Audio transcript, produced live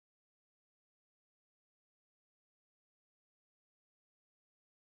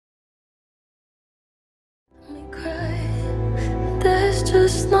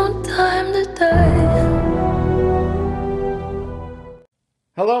just no time to die.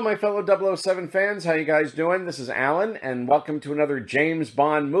 Hello, my fellow 007 fans. How you guys doing? This is Alan, and welcome to another James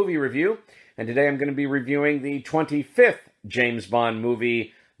Bond movie review. And today I'm going to be reviewing the 25th James Bond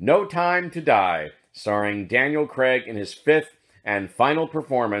movie, No Time to Die, starring Daniel Craig in his fifth and final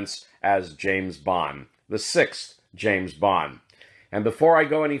performance as James Bond, the sixth James Bond. And before I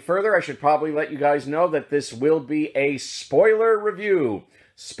go any further, I should probably let you guys know that this will be a spoiler review.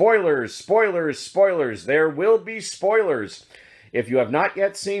 Spoilers, spoilers, spoilers. There will be spoilers. If you have not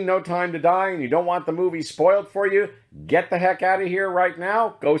yet seen No Time to Die and you don't want the movie spoiled for you, get the heck out of here right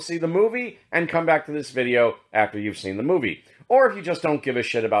now, go see the movie, and come back to this video after you've seen the movie. Or if you just don't give a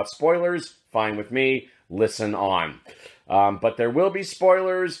shit about spoilers, fine with me, listen on. But there will be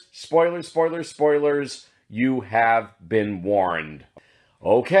spoilers, spoilers, spoilers, spoilers. You have been warned.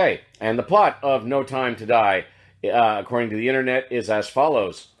 Okay, and the plot of No Time to Die, according to the internet, is as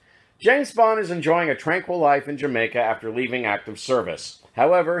follows. James Bond is enjoying a tranquil life in Jamaica after leaving active service.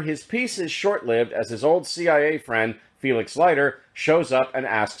 However, his peace is short-lived as his old CIA friend, Felix Leiter, shows up and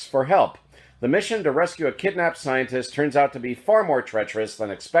asks for help. The mission to rescue a kidnapped scientist turns out to be far more treacherous than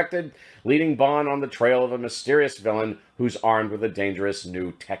expected, leading Bond on the trail of a mysterious villain who's armed with a dangerous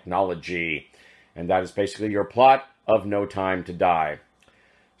new technology. And that is basically your plot of No Time to Die.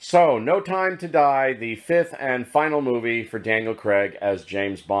 So, No Time to Die, the fifth and final movie for Daniel Craig as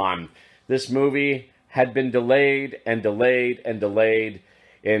James Bond. This movie had been delayed and delayed and delayed.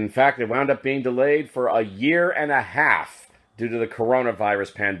 In fact, it wound up being delayed for a year and a half due to the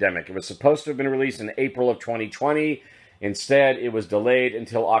coronavirus pandemic. It was supposed to have been released in April of 2020. Instead, it was delayed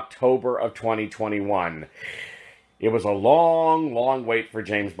until October of 2021. It was a long, long wait for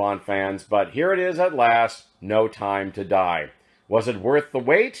James Bond fans, but here it is at last, No Time to Die. Was it worth the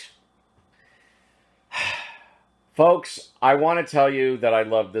wait? Folks, I want to tell you that I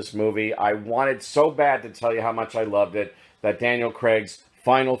loved this movie. I wanted so bad to tell you how much I loved it, that Daniel Craig's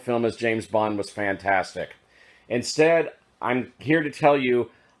final film as James Bond was fantastic. Instead, I'm here to tell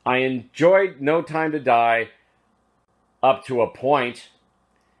you I enjoyed No Time to Die up to a point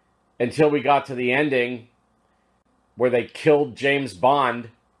until we got to the ending where they killed James Bond,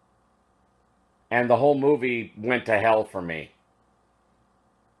 and the whole movie went to hell for me.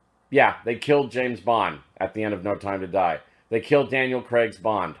 Yeah, they killed James Bond at the end of No Time to Die. They killed Daniel Craig's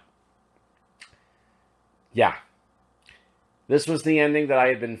Bond. Yeah. This was the ending that I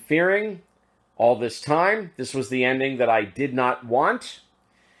had been fearing all this time. This was the ending that I did not want.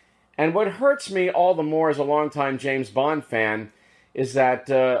 And what hurts me all the more as a longtime James Bond fan is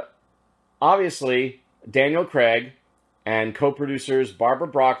that, obviously, Daniel Craig and co-producers Barbara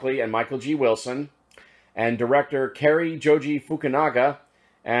Broccoli and Michael G. Wilson and director Cary Joji Fukunaga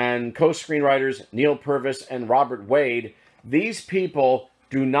and co-screenwriters Neil Purvis and Robert Wade, these people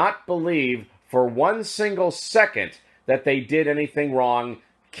do not believe for one single second that they did anything wrong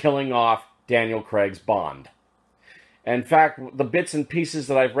killing off Daniel Craig's Bond. In fact, the bits and pieces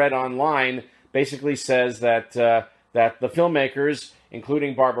that I've read online basically says that that the filmmakers,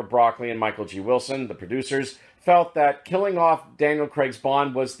 including Barbara Broccoli and Michael G. Wilson, the producers, felt that killing off Daniel Craig's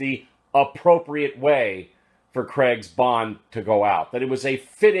Bond was the appropriate way for Craig's Bond to go out. That it was a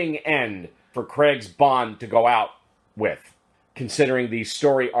fitting end for Craig's Bond to go out with, considering the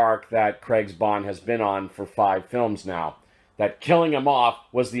story arc that Craig's Bond has been on for 5 films now. That killing him off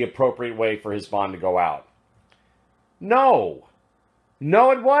was the appropriate way for his Bond to go out. No.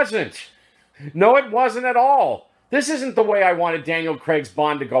 No, it wasn't. No, it wasn't at all. This isn't the way I wanted Daniel Craig's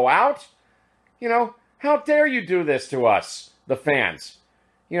Bond to go out. You know, how dare you do this to us, the fans?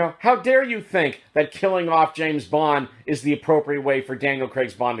 You know, how dare you think that killing off James Bond is the appropriate way for Daniel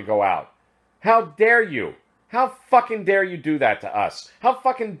Craig's Bond to go out? How dare you? How fucking dare you do that to us? How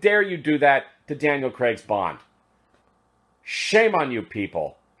fucking dare you do that to Daniel Craig's Bond? Shame on you,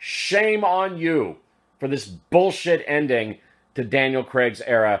 people. Shame on you for this bullshit ending to Daniel Craig's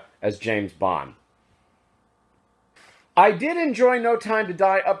era as James Bond. I did enjoy No Time to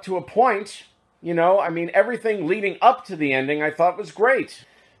Die up to a point. You know, I mean, everything leading up to the ending I thought was great.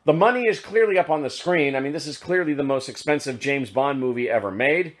 The money is clearly up on the screen. I mean, this is clearly the most expensive James Bond movie ever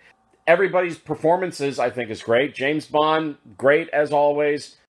made. Everybody's performances, I think, is great. James Bond, great as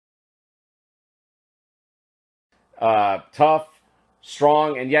always. Tough,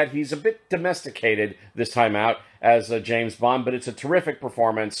 strong, and yet he's a bit domesticated this time out as James Bond, but it's a terrific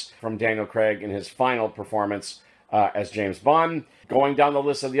performance from Daniel Craig in his final performance as James Bond. Going down the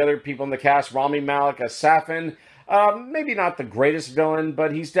list of the other people in the cast, Rami Malek as Safin. Maybe not the greatest villain,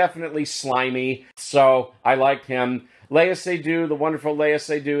 but he's definitely slimy, so I liked him. Léa Seydoux, the wonderful Léa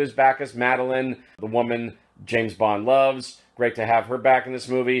Seydoux, is back as Madeline, the woman James Bond loves. Great to have her back in this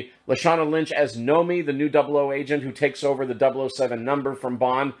movie. Lashana Lynch as Nomi, the new 00 agent who takes over the 007 number from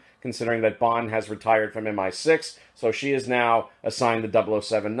Bond, considering that Bond has retired from MI6, so she is now assigned the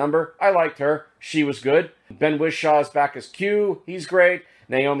 007 number. I liked her. She was good. Ben Whishaw is back as Q. He's great.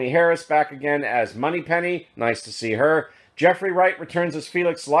 Naomi Harris back again as Moneypenny. Nice to see her. Jeffrey Wright returns as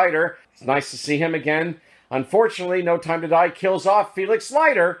Felix Leiter. It's nice to see him again. Unfortunately, No Time to Die kills off Felix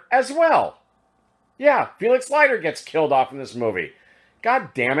Leiter as well. Yeah, Felix Leiter gets killed off in this movie. God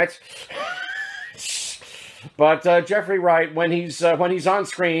damn it. But Jeffrey Wright, when he's on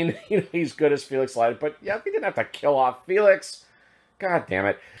screen, he's good as Felix Leiter. But yeah, we didn't have to kill off Felix. God damn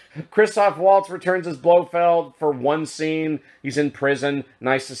it. Christoph Waltz returns as Blofeld for one scene. He's in prison.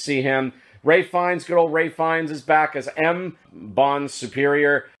 Nice to see him. Ray Fiennes, good old Ray Fiennes, is back as M, Bond's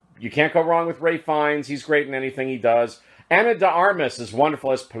superior. You can't go wrong with Ray Fiennes. He's great in anything he does. Ana de Armas is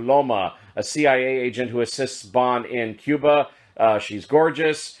wonderful as Paloma, a CIA agent who assists Bond in Cuba. She's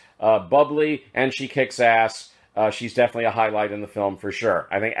gorgeous, bubbly, and she kicks ass. She's definitely a highlight in the film for sure.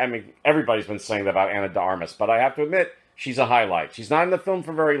 I mean, everybody's been saying that about Ana de Armas, but I have to admit, she's a highlight. She's not in the film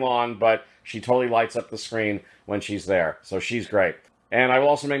for very long, but she totally lights up the screen when she's there. So she's great. And I will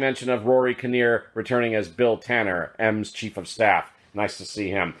also make mention of Rory Kinnear returning as Bill Tanner, M's chief of staff. Nice to see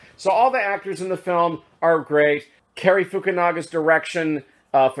him. So all the actors in the film are great. Cary Fukunaga's direction,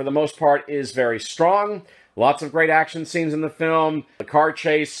 for the most part, is very strong. Lots of great action scenes in the film. The car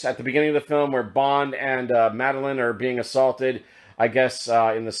chase at the beginning of the film where Bond and Madeline are being assaulted, I guess,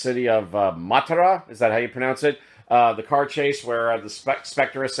 in the city of Matara. Is that how you pronounce it? The car chase where the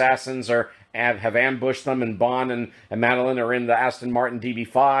Spectre assassins have ambushed them, and Bond and Madeline are in the Aston Martin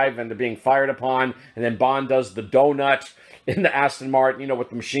DB5, and they're being fired upon, and then Bond does the donut in the Aston Martin, with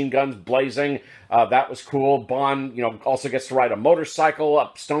the machine guns blazing. That was cool. Bond, also gets to ride a motorcycle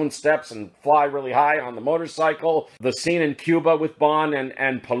up stone steps and fly really high on the motorcycle. The scene in Cuba with Bond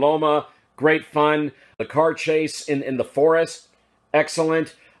and Paloma, great fun. The car chase in the forest,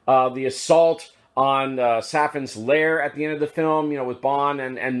 excellent. The assault on Safin's lair at the end of the film, with Bond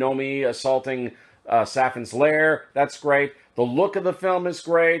and Nomi assaulting Safin's lair. That's great. The look of the film is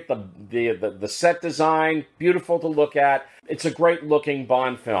great. The set design, beautiful to look at. It's a great looking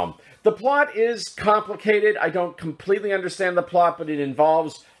Bond film. The plot is complicated. I don't completely understand the plot, but it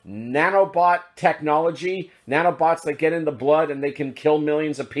involves nanobot technology, nanobots that get in the blood and they can kill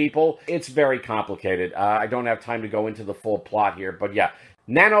millions of people. It's very complicated. I don't have time to go into the full plot here, but yeah,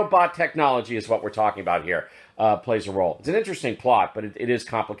 nanobot technology is what we're talking about here. Plays a role. It's an interesting plot, but it is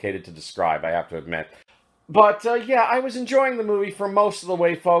complicated to describe, I have to admit. But, yeah, I was enjoying the movie for most of the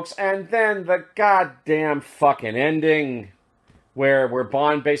way, folks, and then the goddamn fucking ending where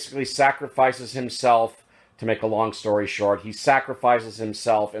Bond basically sacrifices himself. To make a long story short, he sacrifices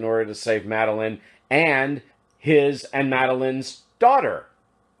himself in order to save Madeline and his and Madeline's daughter.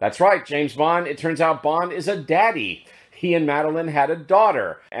 That's right, James Bond. It turns out Bond is a daddy. He and Madeline had a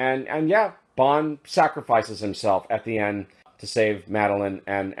daughter. And yeah, Bond sacrifices himself at the end to save Madeline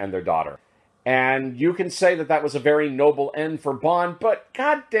and their daughter. And you can say that was a very noble end for Bond, but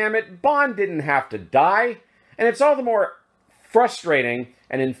god damn it, Bond didn't have to die. And it's all the more frustrating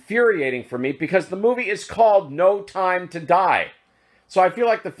and infuriating for me because the movie is called No Time to Die. So I feel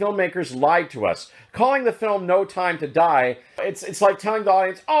like the filmmakers lied to us. Calling the film No Time to Die, it's like telling the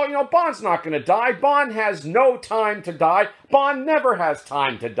audience, oh, Bond's not going to die. Bond has no time to die. Bond never has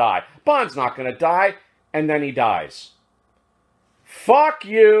time to die. Bond's not going to die. And then he dies. Fuck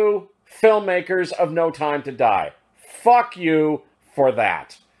you, filmmakers of No Time to Die. Fuck you for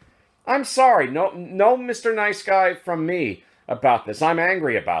that. I'm sorry. No Mr. Nice Guy from me about this. I'm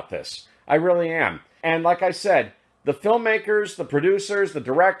angry about this. I really am. And like I said, the filmmakers, the producers, the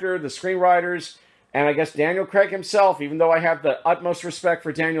director, the screenwriters, and I guess Daniel Craig himself, even though I have the utmost respect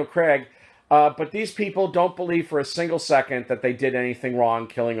for Daniel Craig, but these people don't believe for a single second that they did anything wrong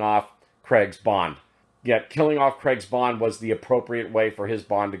killing off Craig's Bond. Yet killing off Craig's Bond was the appropriate way for his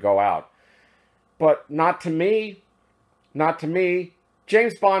Bond to go out. But not to me. Not to me.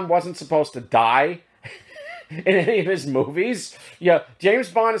 James Bond wasn't supposed to die in any of his movies. Yeah, James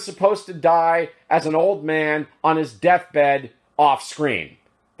Bond is supposed to die as an old man on his deathbed off screen.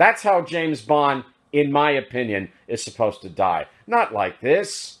 That's how James Bond, in my opinion, is supposed to die. Not like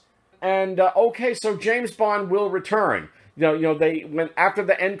this. And, okay, so James Bond will return. After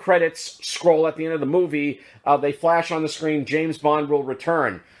the end credits scroll at the end of the movie, they flash on the screen, James Bond will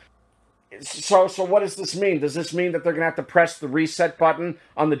return. So what does this mean? Does this mean that they're going to have to press the reset button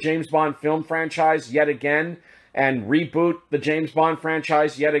on the James Bond film franchise yet again and reboot the James Bond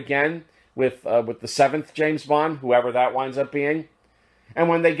franchise yet again with the seventh James Bond, whoever that winds up being? And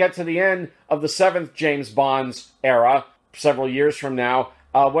when they get to the end of the seventh James Bond's era, several years from now,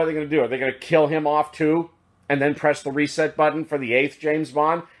 what are they going to do? Are they going to kill him off too and then press the reset button for the 8th James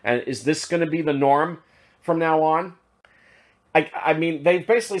Bond? And is this going to be the norm from now on? I mean, they've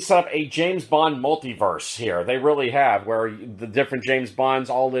basically set up a James Bond multiverse here. They really have, where the different James Bonds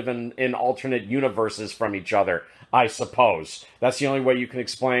all live in alternate universes from each other, I suppose. That's the only way you can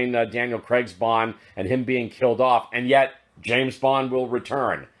explain Daniel Craig's Bond and him being killed off, and yet James Bond will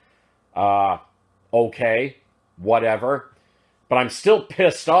return. Okay, whatever. But I'm still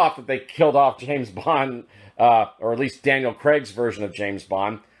pissed off that they killed off James Bond, or at least Daniel Craig's version of James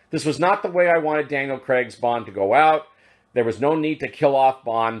Bond. This was not the way I wanted Daniel Craig's Bond to go out. There was no need to kill off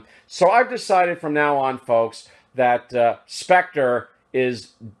Bond. So I've decided from now on, folks, that Spectre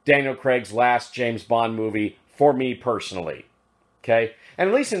is Daniel Craig's last James Bond movie for me personally. Okay? And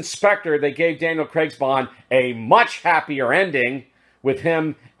at least in Spectre, they gave Daniel Craig's Bond a much happier ending with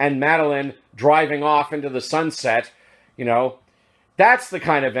him and Madeline driving off into the sunset. You know, that's the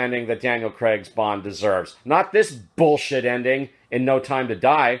kind of ending that Daniel Craig's Bond deserves. Not this bullshit ending in No Time to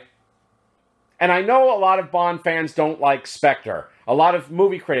Die. And I know a lot of Bond fans don't like Spectre. A lot of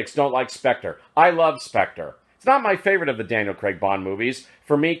movie critics don't like Spectre. I love Spectre. It's not my favorite of the Daniel Craig Bond movies.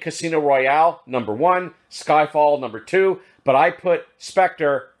 For me, Casino Royale, number 1. Skyfall, number 2. But I put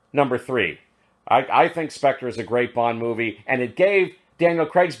Spectre, number 3. I think Spectre is a great Bond movie, and it gave Daniel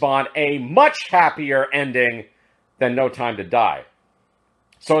Craig's Bond a much happier ending than No Time to Die.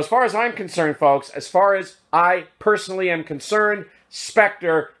 So as far as I'm concerned, folks, as far as I personally am concerned,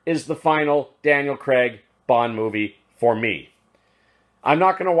 Spectre is the final Daniel Craig Bond movie for me. I'm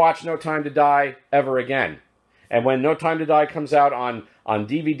not going to watch No Time to Die ever again. And when No Time to Die comes out on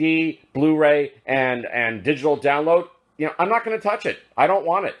DVD, Blu-ray, and digital download, you know, I'm not going to touch it. I don't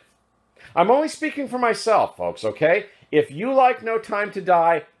want it. I'm only speaking for myself, folks, okay? If you like No Time to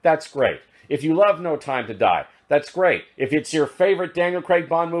Die, that's great. If you love No Time to Die, that's great. If it's your favorite Daniel Craig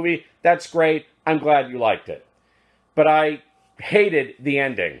Bond movie, that's great. I'm glad you liked it. But I hated the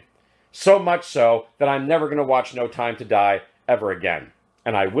ending. So much so that I'm never going to watch No Time to Die ever again.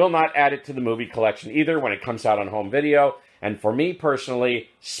 And I will not add it to the movie collection either when it comes out on home video. And for me personally,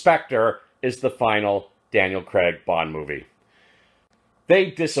 Spectre is the final Daniel Craig Bond movie. They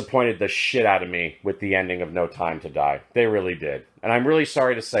disappointed the shit out of me with the ending of No Time to Die. They really did. And I'm really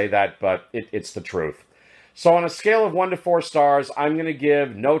sorry to say that, but it's the truth. So on a scale of 1 to 4 stars, I'm going to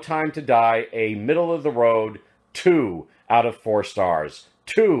give No Time to Die a middle-of-the-road 2 out of 4 stars.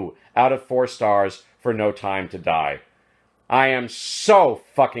 2 out of 4 stars for No Time to Die. I am so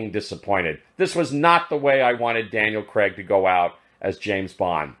fucking disappointed. This was not the way I wanted Daniel Craig to go out as James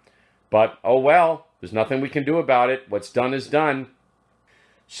Bond. But, oh well, there's nothing we can do about it. What's done is done.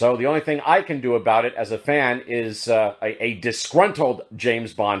 So the only thing I can do about it as a fan is, a disgruntled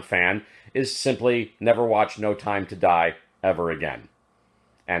James Bond fan, is simply never watch No Time to Die ever again.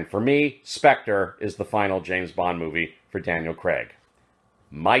 And for me, Spectre is the final James Bond movie for Daniel Craig.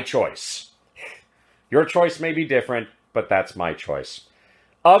 My choice. Your choice may be different, but that's my choice.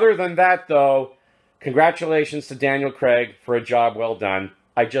 Other than that, though, congratulations to Daniel Craig for a job well done.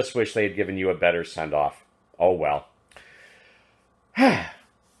 I just wish they had given you a better send-off. Oh, well.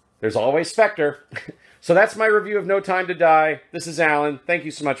 There's always Spectre. So that's my review of No Time to Die. This is Alan. Thank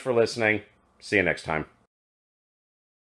you so much for listening. See you next time.